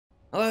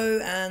Hello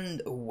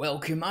and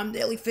welcome, I'm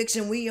Dailyfix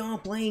and we are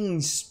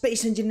playing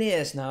Space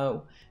Engineers.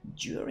 Now,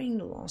 during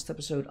the last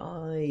episode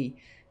I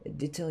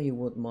did tell you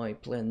what my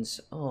plans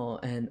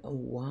are, and oh,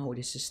 wow,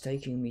 this is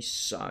taking me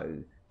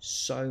so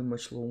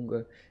much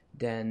longer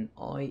than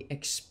I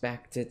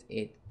expected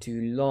it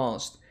to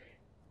last.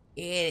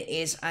 It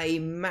is a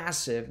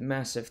massive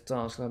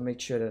task. I'll make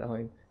sure that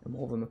I'm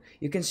over.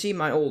 You can see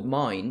my old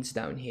mines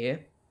down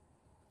here,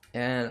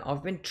 and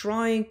I've been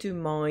trying to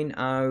mine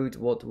out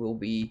what will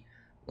be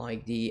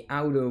like the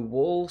outer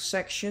wall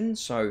section,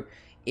 so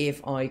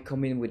if I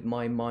come in with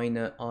my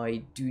miner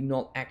I do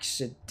not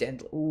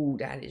accidentally... Ooh,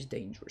 that is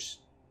dangerous.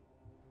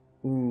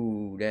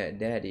 Ooh,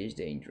 that is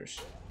dangerous.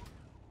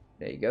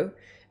 There you go.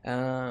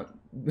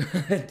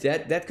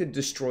 That could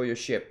destroy your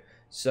ship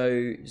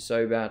so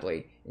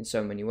badly in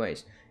so many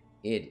ways.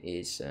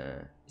 It's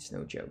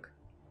no joke.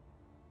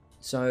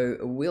 So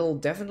we'll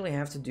definitely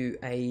have to do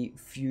a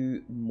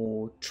few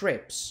more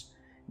trips,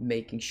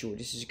 making sure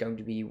this is going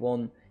to be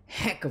one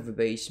heck of a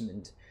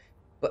basement.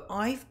 But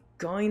I've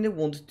kind of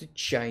wanted to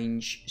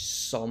change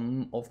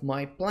some of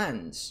my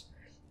plans.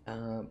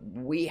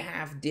 We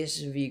have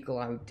this vehicle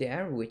out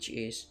there, which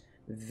is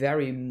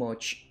very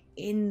much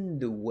in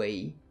the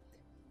way,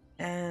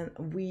 and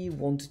we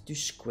wanted to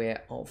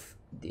square off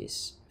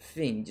this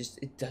thing.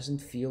 Just it doesn't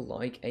feel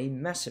like a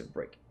massive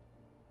brick.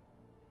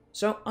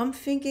 So I'm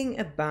thinking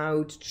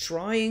about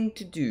trying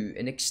to do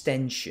an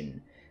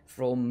extension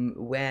from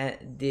where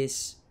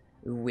this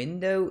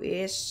window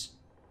is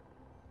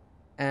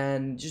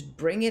and just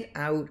bring it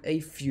out a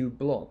few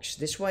blocks.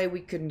 This way we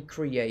can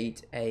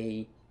create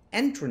a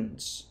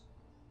entrance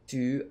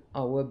to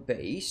our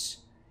base,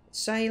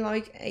 say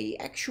like a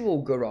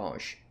actual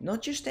garage,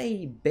 not just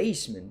a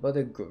basement but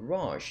a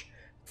garage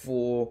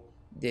for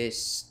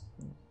this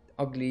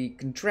ugly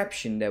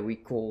contraption that we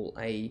call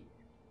a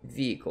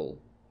vehicle.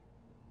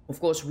 Of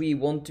course, we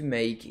want to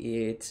make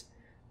it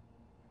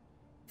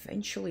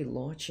eventually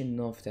large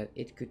enough that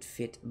it could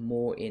fit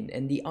more in.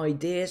 And the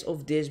ideas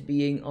of this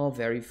being our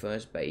very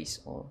first base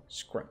are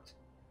scrapped.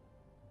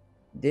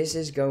 This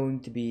is going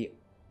to be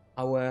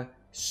our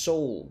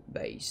sole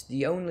base,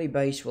 the only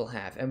base we'll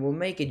have, and we'll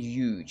make it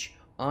huge.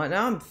 And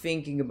I'm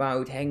thinking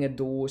about hangar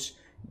doors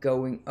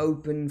going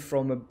open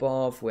from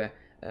above, where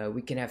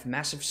we can have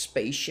massive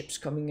spaceships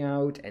coming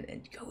out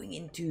and going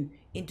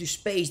into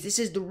space. This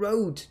is the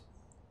road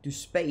to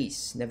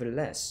space,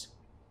 nevertheless.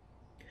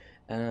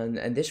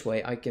 And this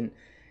way I can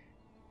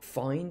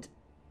find,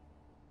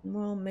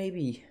 well,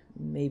 maybe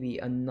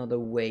another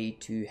way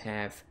to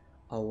have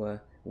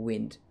our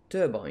wind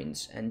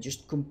turbines and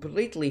just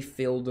completely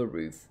fill the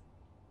roof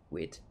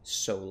with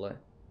solar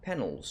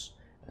panels.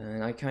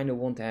 And I kind of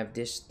want to have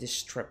this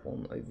strap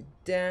on over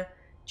there,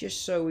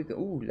 just so we can...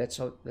 Ooh, let's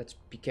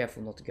be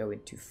careful not to go in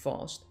too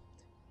fast.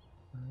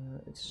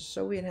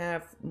 So we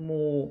have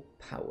more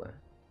power.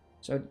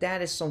 So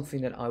that is something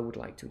that I would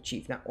like to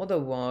achieve. Now,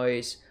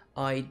 otherwise,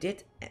 I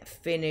did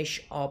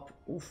finish up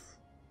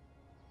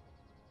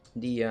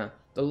the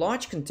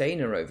large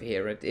container over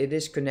here. It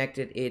is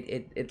connected.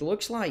 It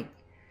looks like,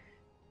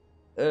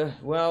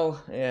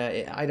 well,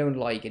 I don't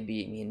like it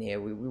being in here.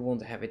 We want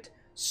to have it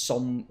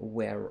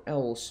somewhere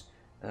else,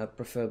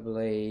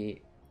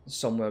 preferably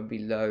somewhere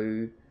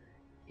below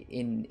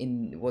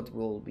in what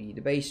will be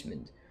the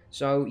basement.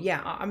 So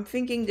yeah, I'm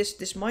thinking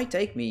this might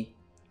take me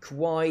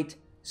quite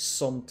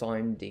some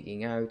time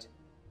digging out.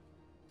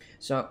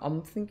 So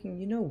I'm thinking,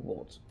 you know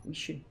what we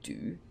should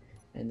do,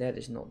 and that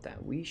is not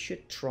that. We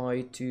should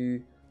try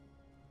to,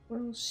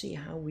 well, see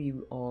how we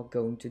are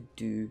going to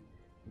do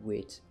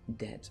with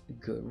that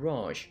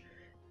garage.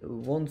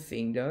 One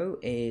thing though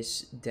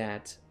is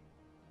that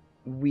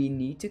we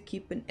need to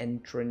keep an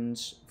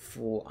entrance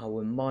for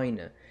our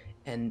miner.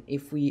 And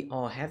if we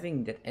are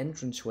having that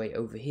entranceway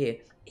over here,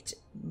 it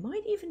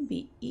might even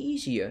be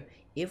easier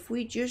if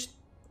we just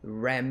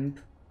ramp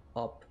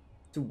up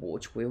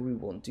towards where we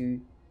want to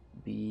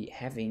be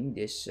having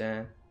this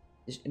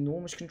this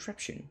enormous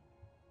contraption.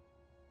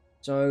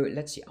 So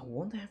let's see, I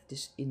want to have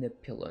this inner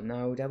pillar.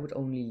 Now that would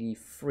only leave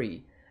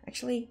 3.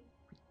 Actually,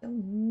 we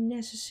don't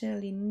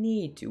necessarily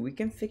need to. We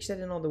can fix that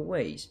in other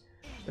ways.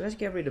 So let's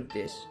get rid of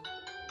this.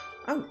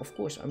 Oh, of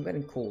course, I'm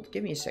getting cold.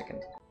 Give me a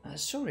second.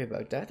 Sorry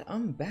about that,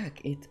 I'm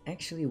back. It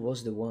actually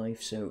was the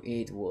wife, so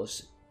it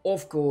was,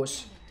 of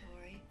course,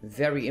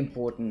 very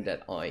important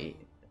that I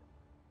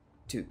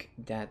took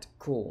that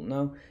call.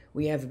 Now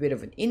we have a bit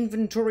of an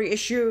inventory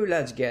issue.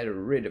 Let's get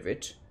rid of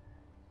it,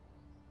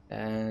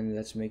 and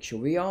let's make sure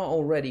we are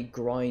already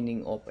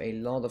grinding up a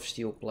lot of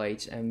steel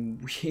plates,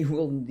 and we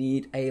will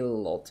need a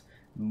lot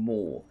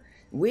more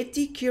with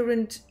the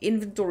current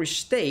inventory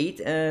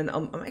state. And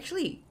I'm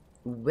actually,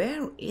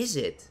 where is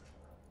it?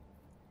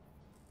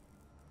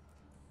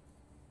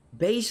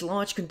 Base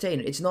large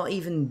container. It's not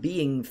even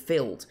being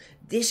filled.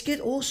 This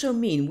could also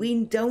mean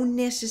we don't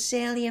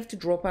necessarily have to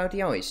drop out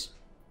the ice.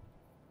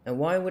 And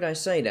why would I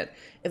say that?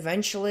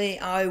 Eventually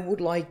I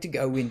would like to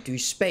go into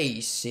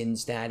space,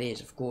 since that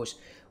is of course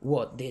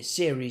what this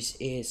series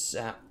is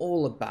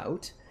all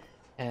about.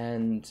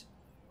 And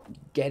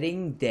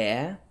getting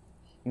there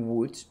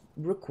would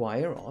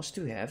require us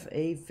to have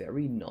a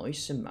very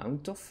nice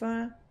amount of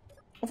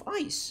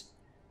ice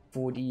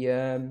for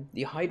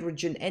the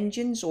hydrogen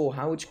engines, or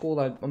how it's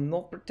called. I'm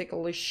not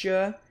particularly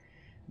sure,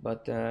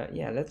 but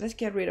yeah, let's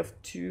get rid of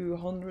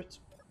 200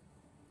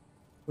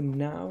 for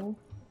now.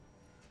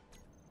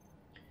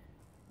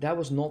 That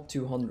was not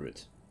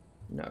 200.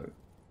 No,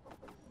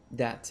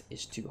 that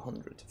is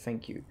 200.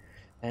 Thank you.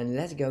 And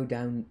let's go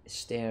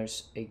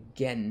downstairs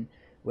again,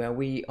 where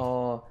we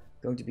are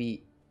going to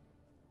be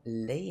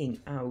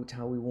laying out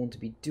how we want to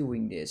be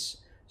doing this.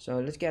 So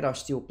let's get our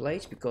steel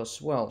plates,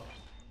 because, well,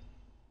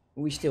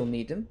 we still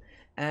need them.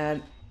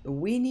 And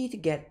we need to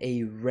get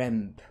a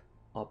ramp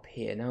up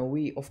here. Now,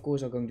 we, of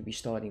course, are going to be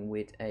starting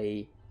with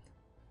a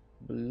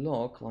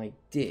block like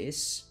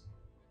this.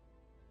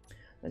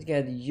 Let's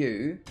get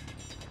you.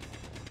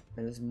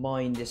 And let's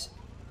mine this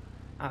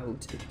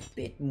out a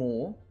bit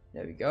more.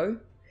 There we go.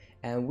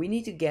 And we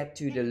need to get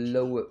to the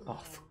lower...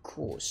 Of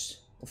course,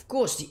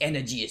 the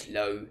energy is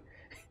low.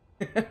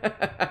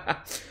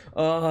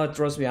 Oh,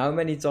 trust me, how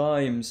many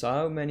times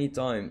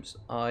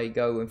I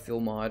go and fill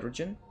my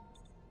hydrogen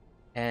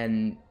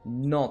and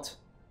not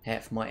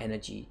have my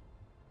energy.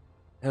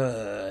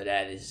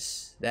 That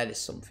is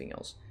something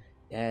else.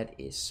 That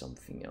is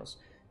something else.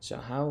 So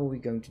how are we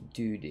going to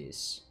do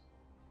this?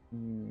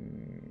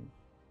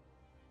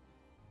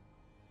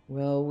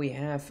 Well, we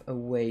have a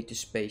way to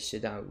space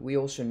it out. We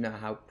also know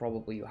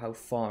how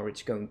far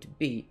it's going to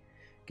be.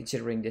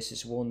 Considering this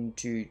is 1,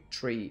 2,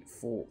 3,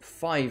 4,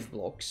 5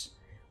 blocks,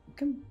 we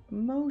can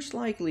most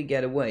likely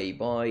get away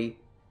by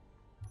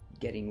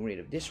getting rid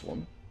of this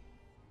one.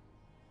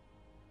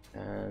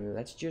 And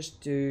let's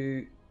just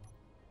do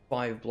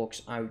 5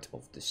 blocks out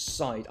of the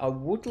side. I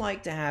would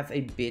like to have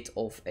a bit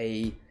of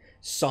a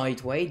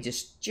sideway,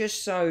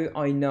 just so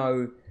I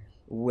know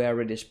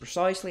where it is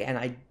precisely, and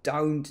I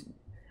don't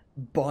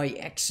by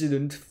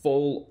accident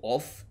fall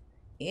off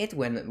it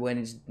when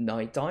it's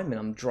nighttime and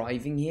I'm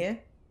driving here.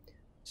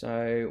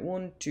 So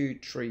 1, 2,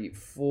 3,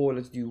 4.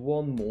 Let's do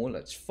one more.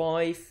 That's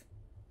 5.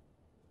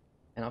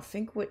 And I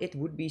think it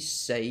would be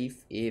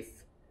safe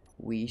if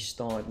we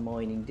start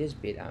mining this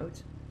bit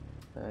out.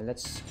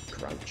 Let's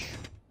crouch.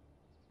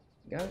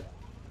 Go.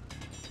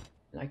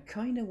 And I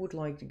kind of would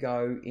like to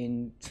go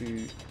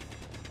into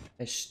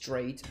a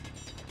straight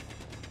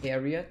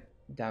area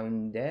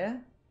down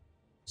there,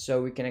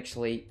 so we can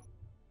actually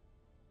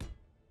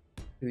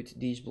put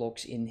these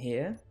blocks in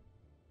here.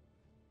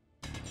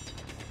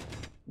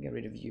 Get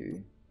rid of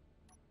you.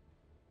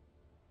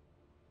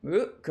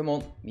 Ooh, come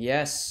on.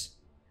 Yes.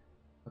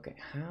 Okay,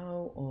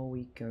 how are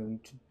we going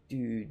to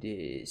do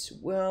this?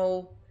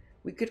 Well,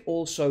 we could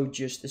also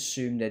just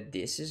assume that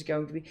this is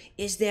going to be...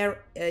 Is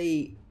there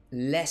a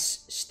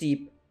less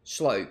steep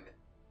slope?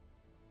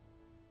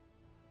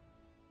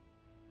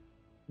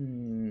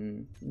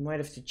 Might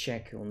have to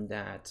check on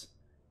that.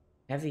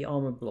 Heavy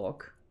armor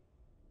block.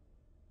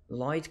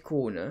 Light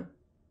corner.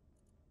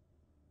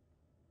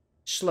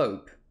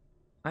 Slope.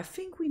 I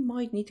think we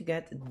might need to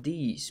get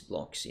these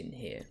blocks in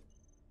here.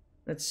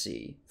 Let's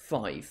see.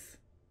 5.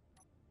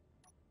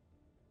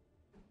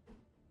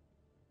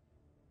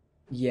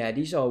 Yeah,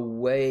 these are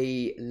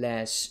way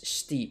less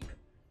steep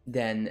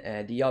than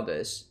the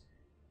others.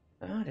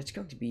 Ah, that's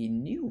going to be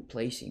new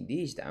placing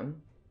these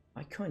down.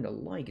 I kind of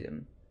like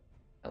them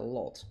a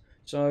lot.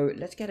 So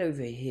let's get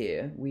over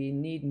here. We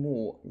need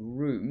more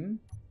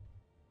room.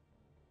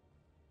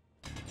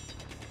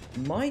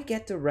 Might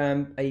get the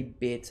ramp a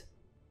bit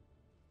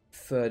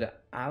further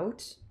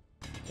out.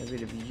 Get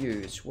rid of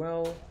you as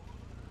well,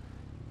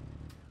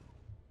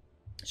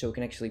 so we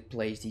can actually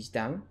place these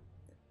down.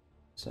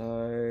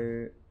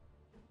 So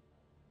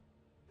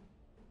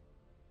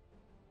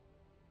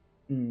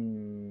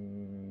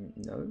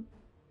no,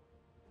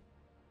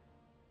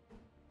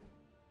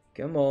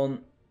 come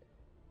on.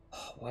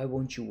 Oh, why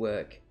won't you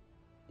work?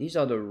 These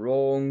are the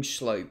wrong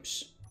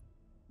slopes,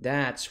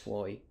 that's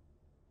why.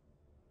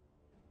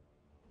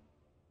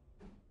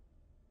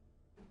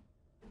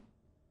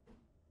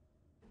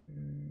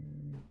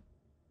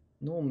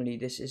 Normally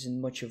this isn't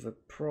much of a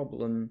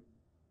problem.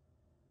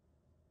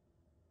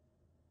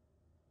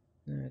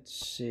 Let's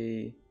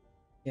see.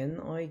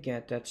 Can I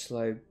get that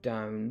slope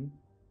down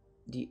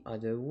the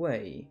other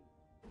way?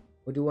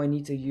 Or do I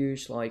need to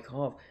use like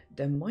half?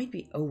 There might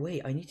be... Oh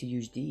wait, I need to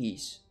use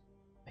these,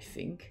 I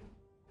think.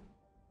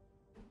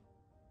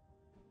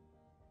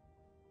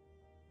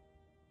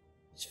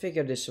 Let's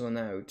figure this one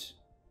out.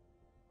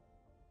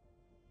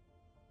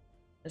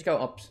 Let's go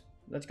up.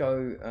 Let's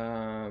go,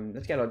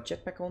 let's get our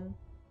jetpack on.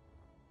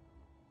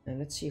 And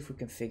let's see if we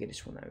can figure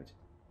this one out.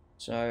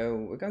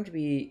 So we're going to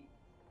be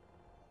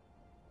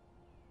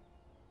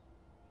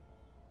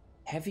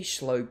heavy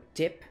slope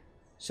tip.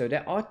 So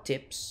there are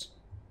tips.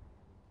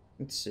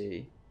 Let's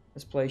see.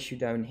 Let's place you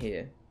down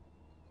here.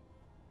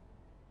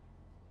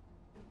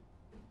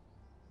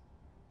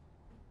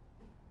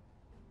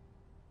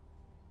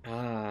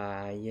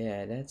 Ah,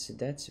 yeah, that's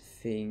a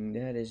thing.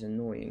 That is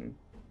annoying.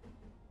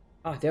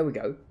 Ah, there we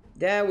go.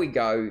 There we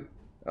go.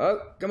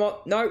 Oh, come on.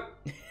 No.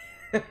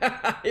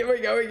 Here we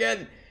go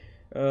again.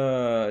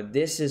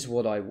 This is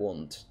what I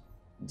want.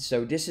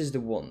 So this is the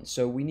one.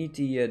 So we need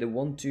the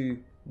 1-2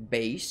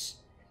 base,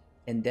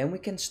 and then we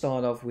can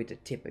start off with the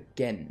tip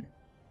again.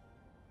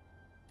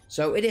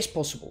 So it is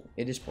possible.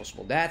 It is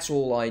possible. That's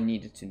all I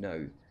needed to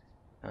know.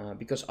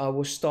 Because I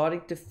was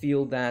starting to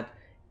feel that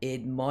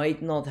it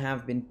might not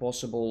have been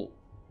possible.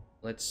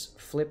 Let's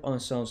flip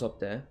ourselves up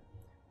there.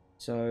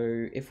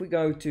 So if we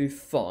go to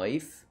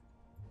 5.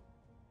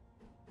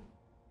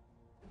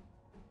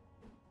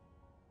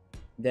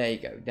 There you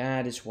go.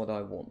 That is what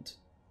I want.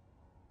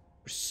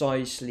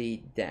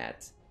 Precisely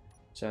that.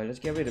 So let's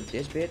get rid of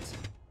this bit.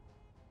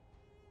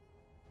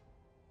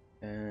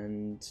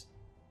 And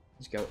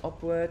let's go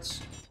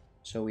upwards.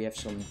 So we have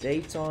some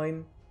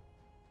daytime.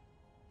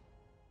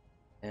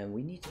 And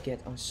we need to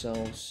get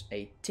ourselves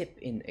a tip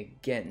in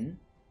again.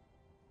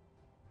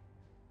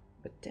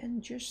 But then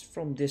just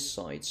from this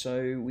side.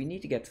 So we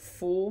need to get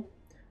 4.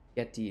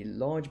 Get the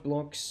large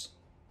blocks.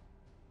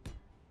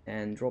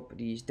 And drop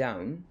these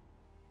down.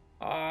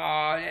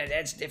 Ah, oh,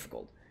 that's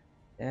difficult.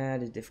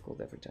 That is difficult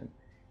every time.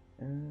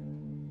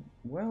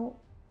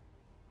 Well,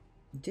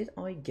 did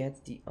I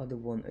get the other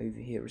one over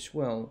here as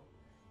well?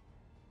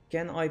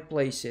 Can I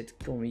place it?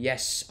 Come on,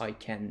 yes, I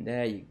can.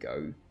 There you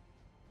go.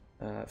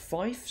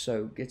 5.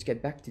 So let's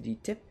get back to the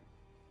tip.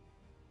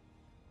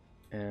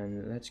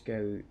 And let's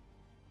go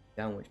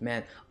downwards.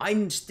 Man,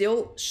 I'm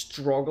still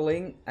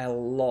struggling a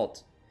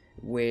lot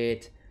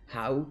with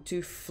how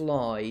to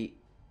fly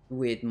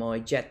with my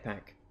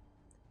jetpack.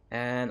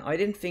 And I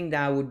didn't think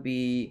that would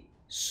be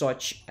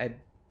such a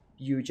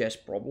huge ass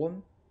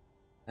problem.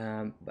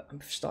 But I'm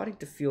starting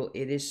to feel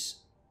it is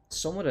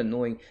somewhat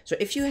annoying. So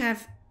if you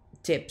have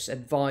tips,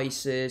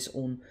 advices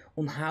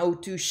on how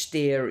to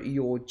steer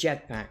your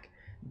jetpack,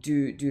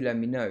 do let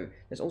me know.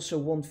 There's also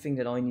one thing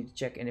that I need to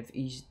check, and if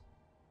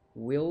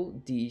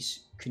will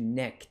these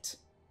connect?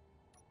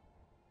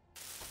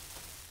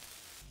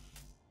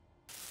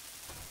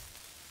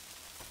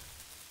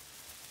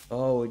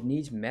 Oh, it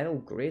needs metal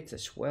grid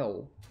as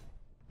well.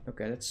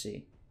 Okay, let's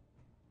see.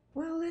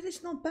 Well, that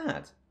is not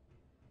bad.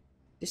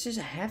 This is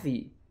a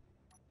heavy.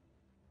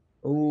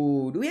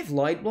 Oh, do we have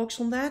light blocks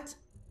on that?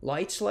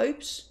 Light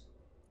slopes?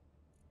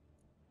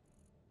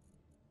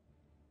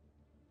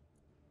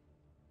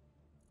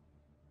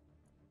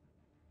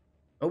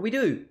 Oh, we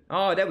do.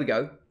 Oh, there we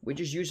go. We're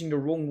just using the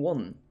wrong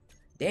one.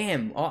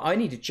 Damn, I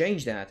need to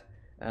change that.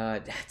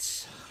 That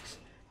sucks.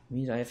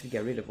 Means I have to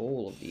get rid of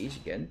all of these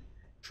again.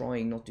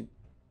 Trying not to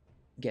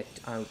get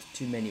out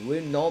too many.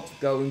 We're not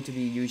going to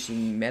be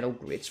using metal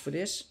grids for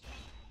this,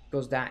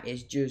 because that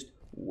is just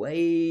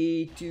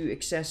way too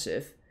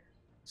excessive.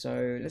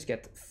 So let's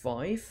get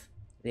 5.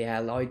 Yeah,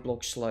 light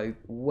block slope,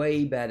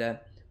 way better,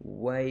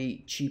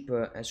 way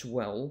cheaper as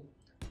well.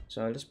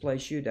 So let's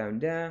place you down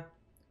there.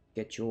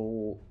 Get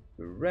your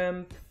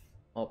ramp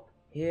up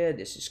here.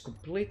 This is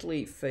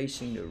completely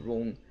facing the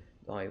wrong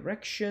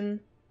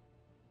direction.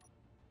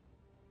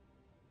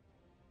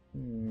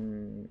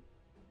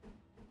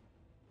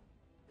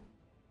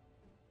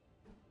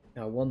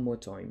 Now one more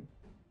time,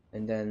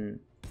 and then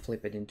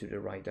flip it into the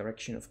right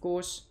direction, of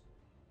course.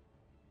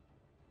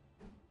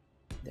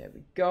 There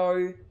we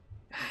go.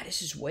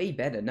 This is way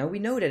better. Now we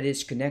know that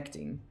it's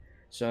connecting,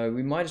 so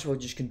we might as well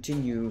just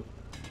continue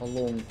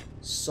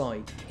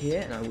alongside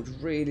here. And I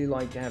would really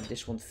like to have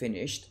this one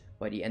finished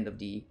by the end of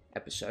the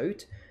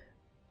episode.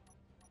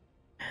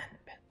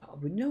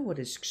 And we know what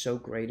is so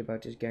great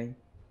about this game.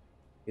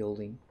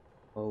 Building.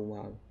 Oh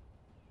wow.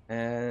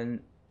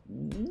 And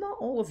not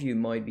all of you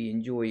might be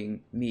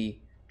enjoying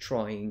me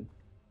trying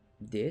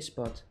this,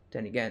 but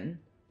then again,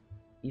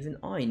 even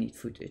I need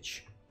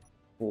footage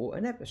for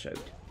an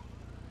episode.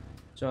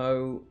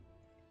 So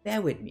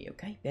bear with me,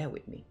 okay? Bear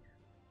with me.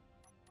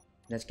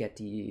 Let's get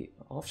the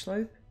half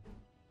slope.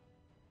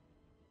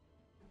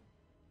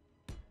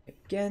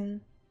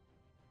 Again.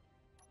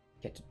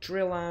 Get the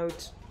drill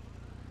out.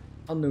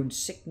 Unknown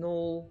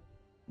signal.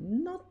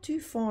 Not too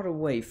far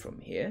away from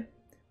here.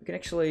 We can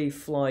actually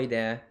fly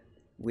there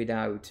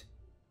without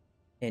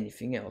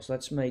anything else.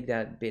 Let's make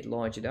that a bit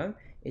larger though.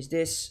 Is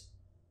this...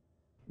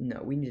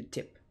 No, we need a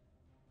tip.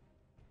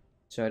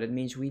 So that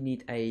means we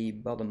need a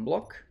bottom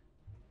block.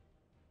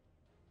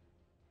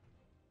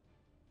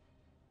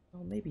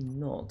 Well, maybe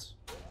not.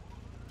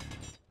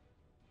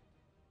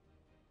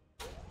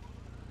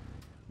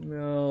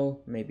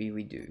 Well, maybe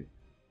we do.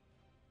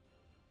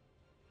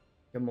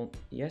 Come on,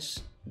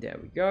 yes, there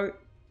we go.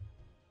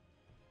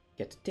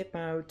 Get the tip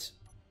out.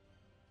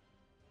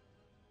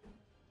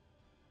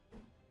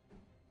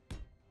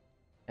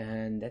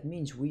 And that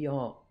means we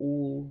are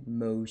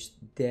almost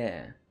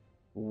there.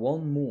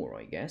 One more,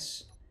 I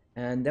guess.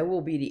 And that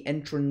will be the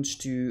entrance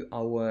to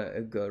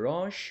our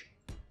garage.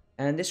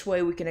 And this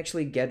way we can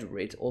actually get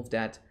rid of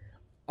that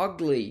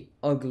ugly,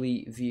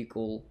 ugly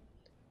vehicle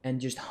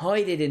and just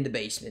hide it in the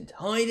basement.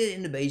 Hide it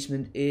in the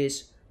basement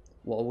is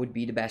what would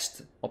be the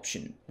best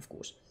option, of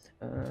course.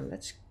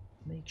 Let's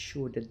make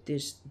sure that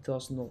this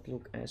does not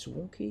look as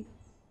wonky.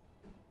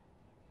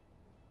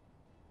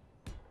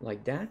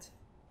 Like that.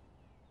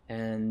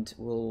 And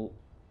we'll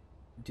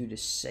do the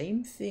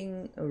same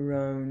thing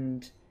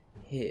around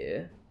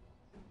here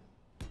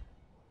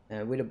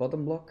with a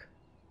bottom block.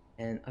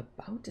 And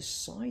about the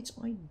sides,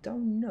 I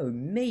don't know.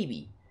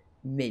 Maybe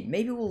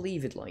we'll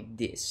leave it like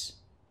this.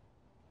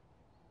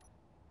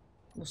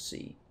 We'll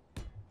see.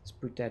 Let's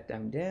put that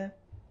down there.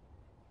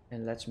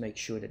 And let's make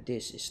sure that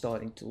this is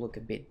starting to look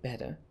a bit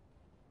better.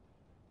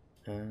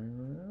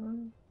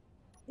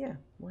 Yeah,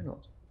 why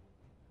not?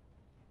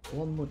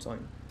 One more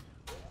time.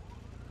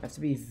 I have to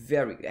be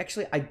very...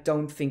 Actually, I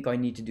don't think I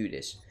need to do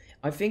this.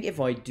 I think if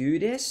I do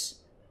this,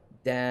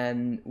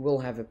 then we'll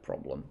have a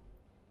problem.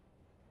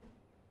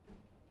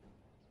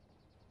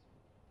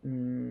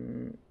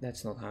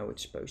 That's not how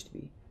it's supposed to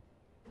be.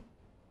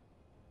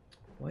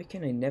 Why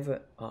can I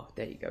never... Oh,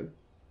 there you go.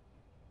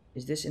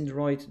 Is this in the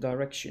right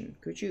direction?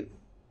 Could you...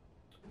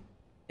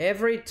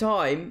 Every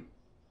time...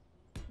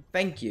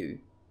 Thank you.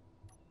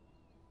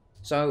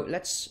 So,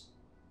 let's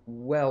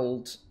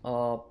weld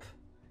up...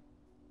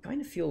 Kind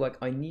of feel like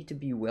I need to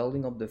be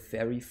welding up the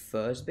very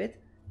first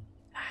bit.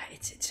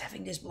 It's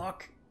having this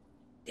block.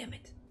 Damn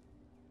it.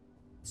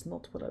 It's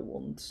not what I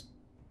want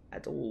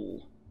at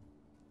all.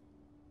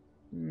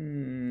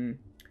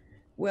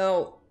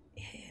 Well,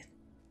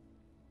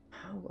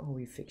 how are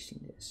we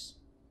fixing this?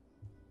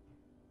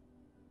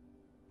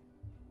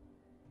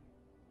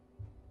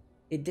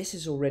 This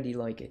is already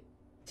like a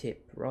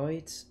tip,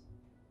 right?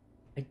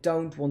 I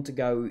don't want to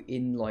go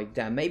in like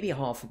that. Maybe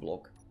half a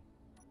block.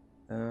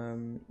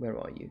 Where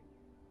are you?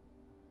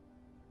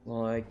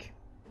 Like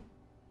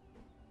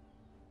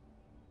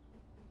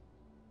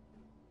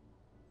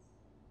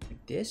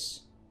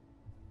this,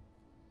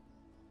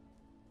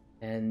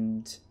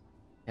 and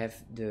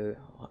have the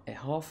a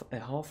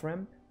half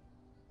ramp.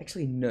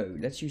 Actually, no.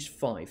 Let's use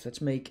 5.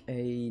 Let's make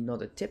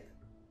another tip.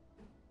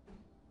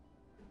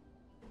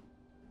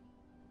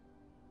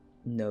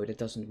 No, that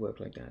doesn't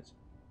work like that.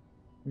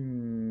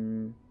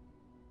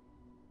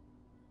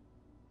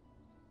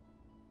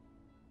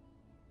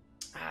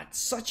 It's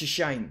such a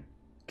shame.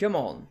 Come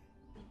on.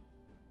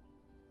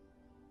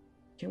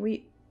 Can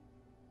we...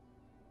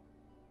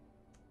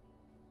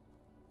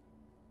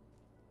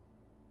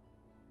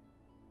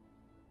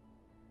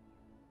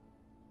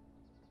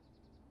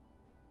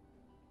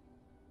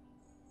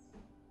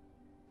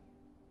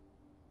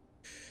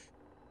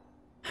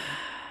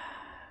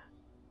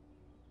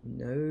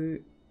 No.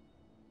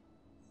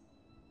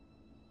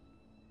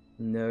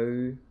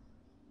 No.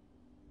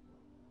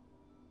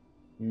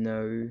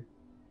 No.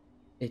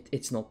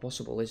 It's not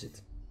possible, is it?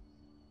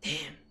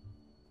 Damn.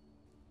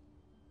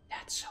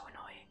 That's so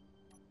annoying.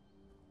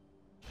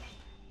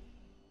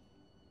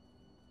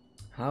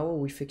 How are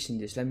we fixing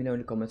this? Let me know in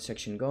the comment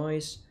section,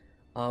 guys.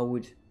 I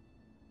would...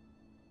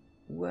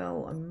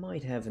 Well, I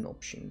might have an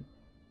option.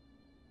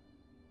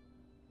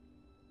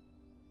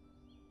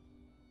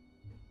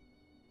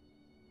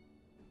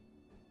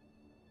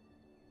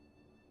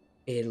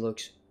 It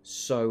looks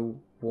so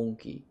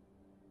wonky.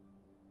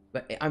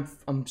 But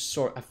I'm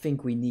sorry, I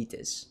think we need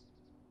this.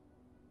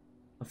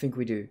 I think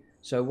we do.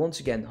 So once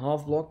again,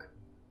 half block,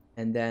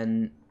 and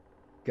then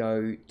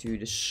go to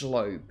the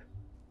slope.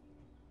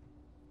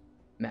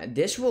 Man,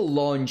 this will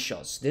launch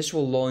us. This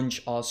will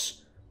launch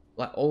us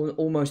like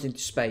almost into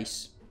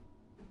space.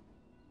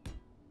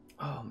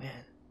 Oh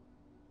man.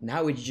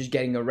 Now we're just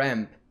getting a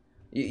ramp.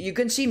 You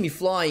can see me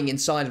flying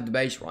inside of the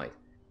base, right?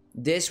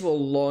 This will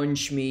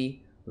launch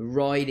me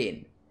right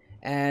in.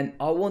 And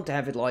I want to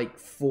have it like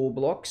 4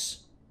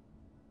 blocks.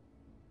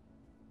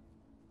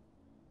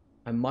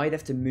 I might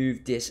have to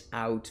move this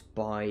out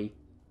by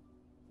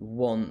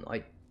 1.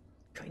 I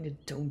kind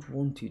of don't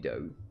want to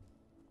though.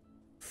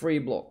 3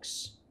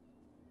 blocks.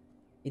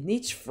 It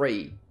needs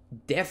 3.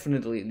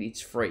 Definitely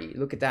needs 3.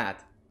 Look at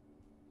that.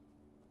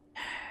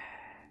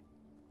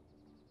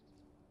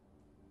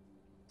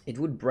 It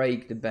would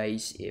break the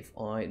base if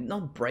I...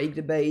 Not break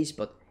the base,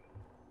 but...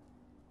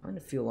 I kind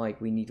of feel like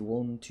we need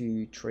 1,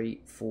 2,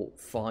 3, 4,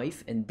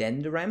 5. And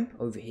then the ramp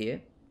over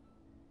here.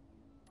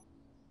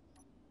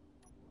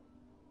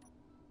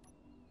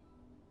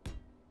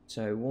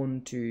 So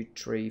 1, 2,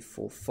 3,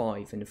 4,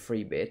 5 in a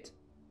 3-bit.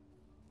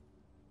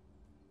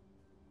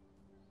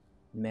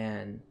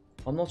 Man,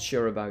 I'm not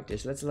sure about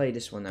this. Let's lay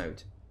this one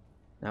out.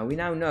 Now we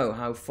now know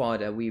how far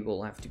that we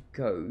will have to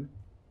go.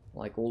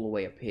 Like all the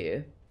way up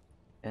here.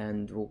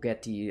 And we'll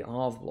get the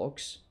half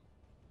blocks.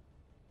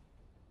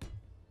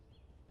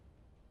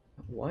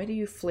 Why do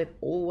you flip?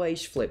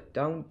 Always flip.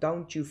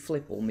 Don't you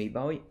flip on me,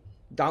 boy.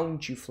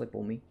 Don't you flip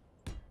on me.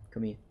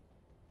 Come here.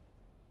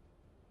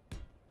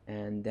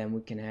 And then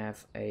we can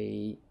have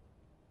a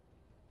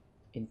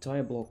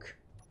entire block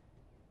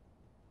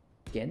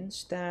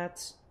against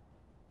that.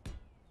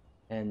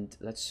 And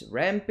let's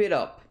ramp it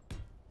up.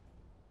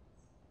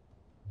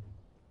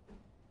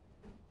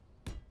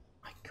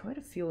 I kind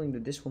of feeling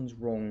that this one's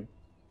wrong.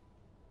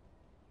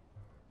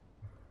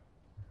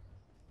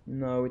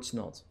 No, it's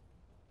not.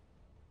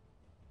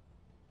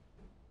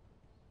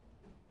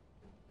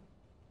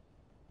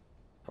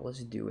 How is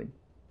it doing?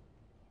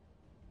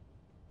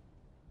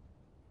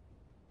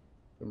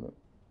 Come on.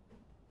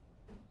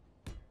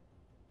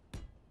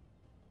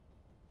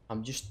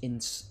 I'm just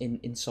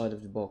inside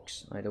of the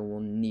box. I don't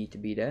want need to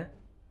be there.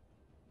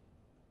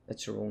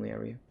 That's the wrong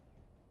area.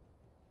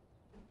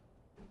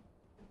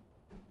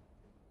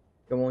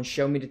 Come on,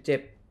 show me the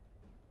tip.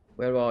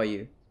 Where are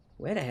you?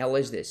 Where the hell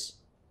is this?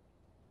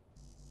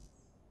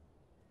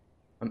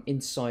 I'm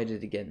inside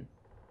it again.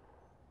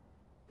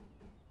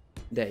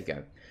 There you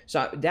go.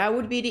 So that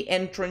would be the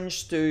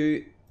entrance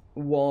to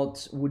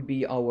what would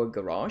be our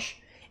garage.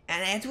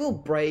 And it will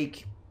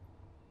break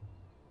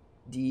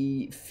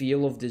the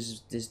feel of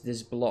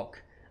this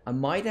block. I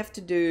might have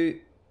to do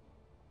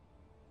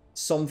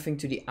something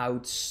to the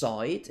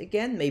outside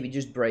again. Maybe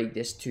just break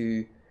this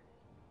to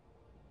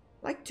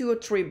like 2 or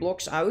 3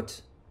 blocks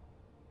out.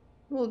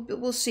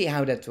 We'll see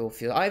how that will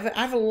feel. I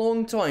have a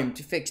long time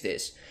to fix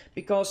this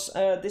because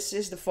this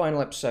is the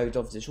final episode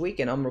of this week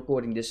and I'm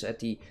recording this at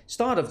the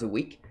start of the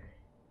week.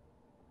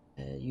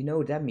 You know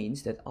what that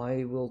means, that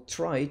I will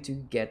try to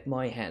get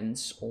my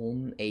hands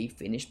on a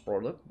finished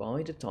product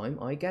by the time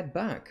I get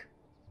back.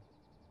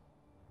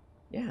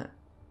 Yeah.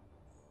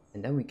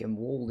 And then we can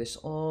wall this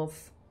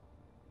off.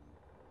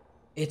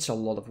 It's a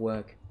lot of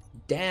work.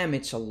 Damn,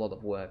 it's a lot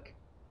of work.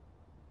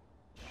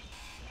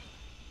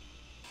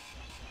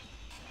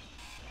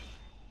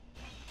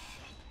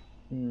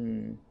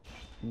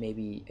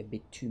 Maybe a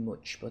bit too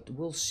much, but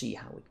we'll see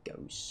how it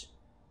goes.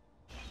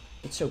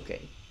 It's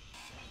okay.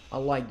 I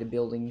like the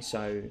building,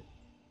 so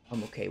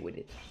I'm okay with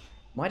it.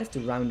 Might have to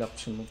round up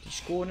some of these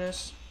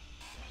corners.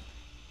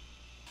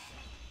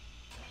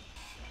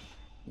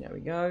 There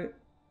we go.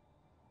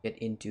 Get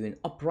into an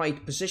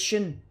upright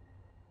position.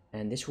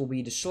 And this will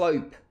be the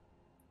slope.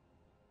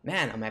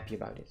 Man, I'm happy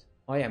about it.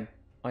 I am.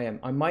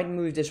 I might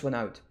move this one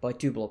out by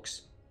 2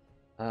 blocks.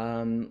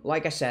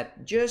 Like I said,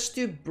 just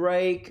to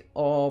break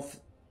off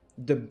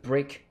the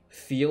brick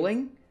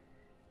feeling.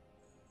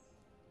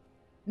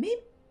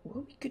 Maybe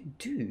what we could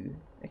do,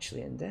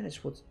 actually, and that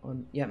is what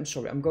I'm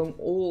sorry, I'm going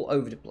all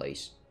over the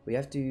place. We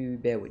have to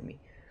bear with me.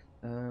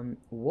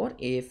 What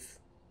if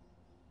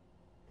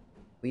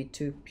we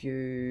took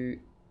you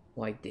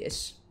like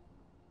this?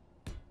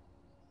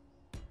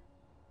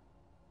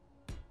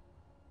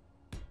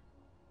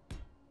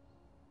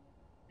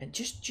 And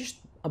just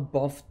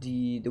above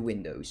the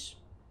windows.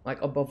 Like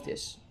above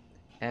this.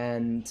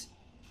 And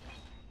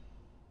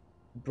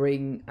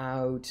bring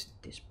out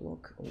this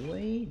block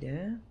away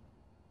there.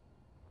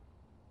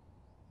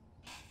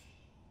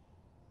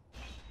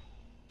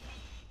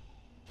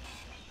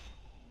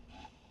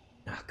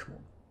 Ah, come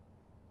on.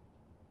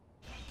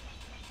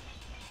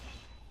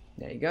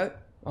 There you go.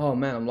 Oh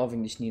man, I'm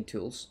loving these new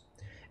tools.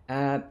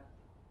 Let's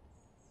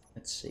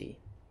see.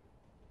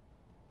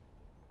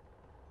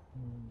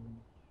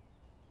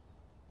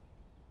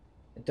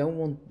 I don't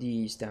want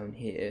these down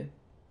here.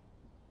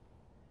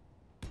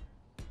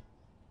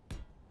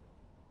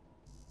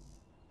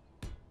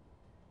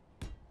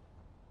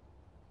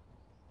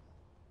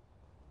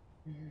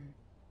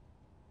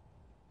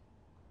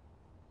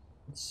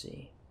 Let's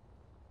see.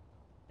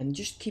 And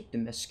just keep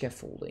them as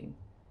scaffolding.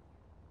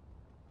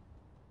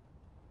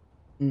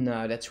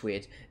 No, that's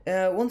weird.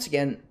 Once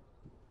again,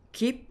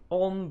 keep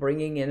on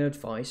bringing in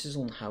advices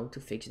on how to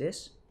fix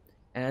this.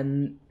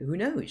 And who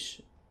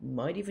knows?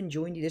 Might even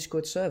join the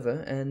Discord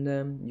server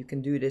and you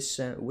can do this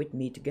with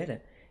me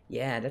together.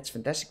 Yeah, that's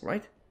fantastic,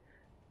 right?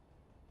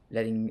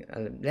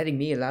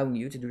 Allowing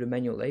you to do the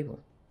manual labor.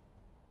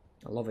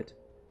 I love it.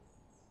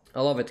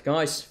 I love it.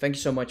 Guys, thank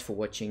you so much for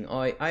watching.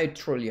 I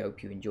truly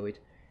hope you enjoyed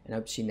and I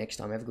hope to see you next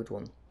time. Have a good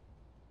one.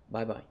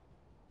 Bye bye.